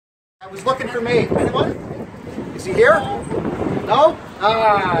I was looking for me. Anyone? Is he here? No?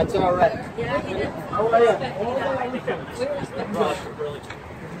 Ah, it's all right. How are you?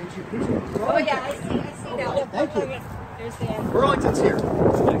 Oh yeah, I see now. Thank you. There's Dan. Burlington's here.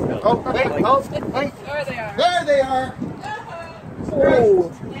 Oh, wait, oh, wait. There they are. There they are.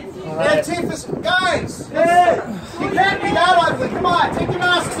 Oh. Antifa's, guys! Hey! You can't be that ugly. Come on, take your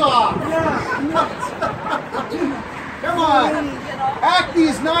masks off. Come on. Acne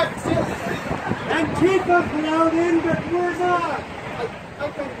is not. Antifa's allowed in, but we're not. I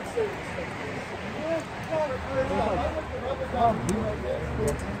can't even say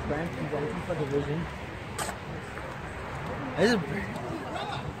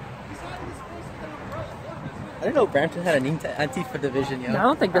I didn't know Brampton had an Antifa division, yo. I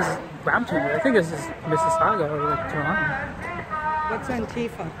don't think this is Brampton. I think this is Mississauga or like Toronto. What's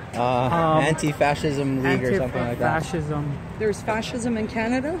Antifa? Anti-fascism league or something like that. Fascism. There's fascism in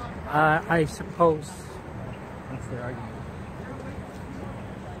Canada? I suppose. That's their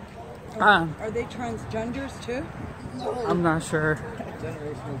argument. Are they transgenders too? I'm not sure.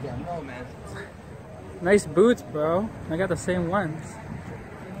 Generational gap. No, man. Nice boots, bro. I got the same ones.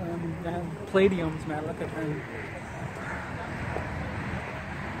 Palladiums, man. Look at them.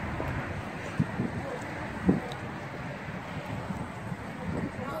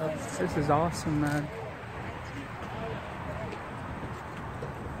 This is awesome, man.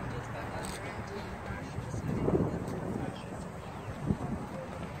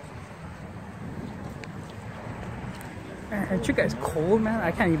 Man, aren't you guys cold, man?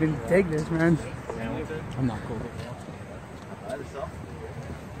 I can't even dig this, man. I'm not cold.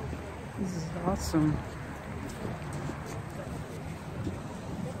 This is awesome.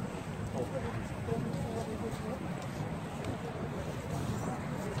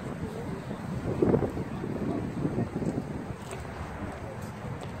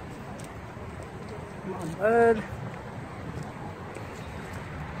 Come on, bud.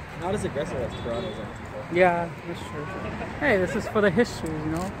 Not as aggressive as Toronto's Antifa. Yeah, that's true. Hey, this is for the history, you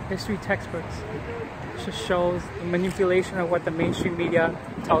know? History textbooks. It just shows the manipulation of what the mainstream media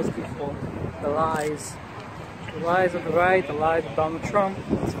tells people. The lies. The lies of the right, the lies of Donald Trump.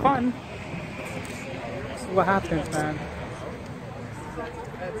 It's fun. This is what happens, man.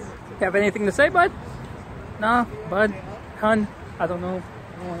 You have anything to say, bud? Nah, bud? Hun? I don't know.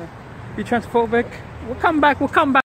 I don't wanna be transphobic. We'll come back, we'll come back.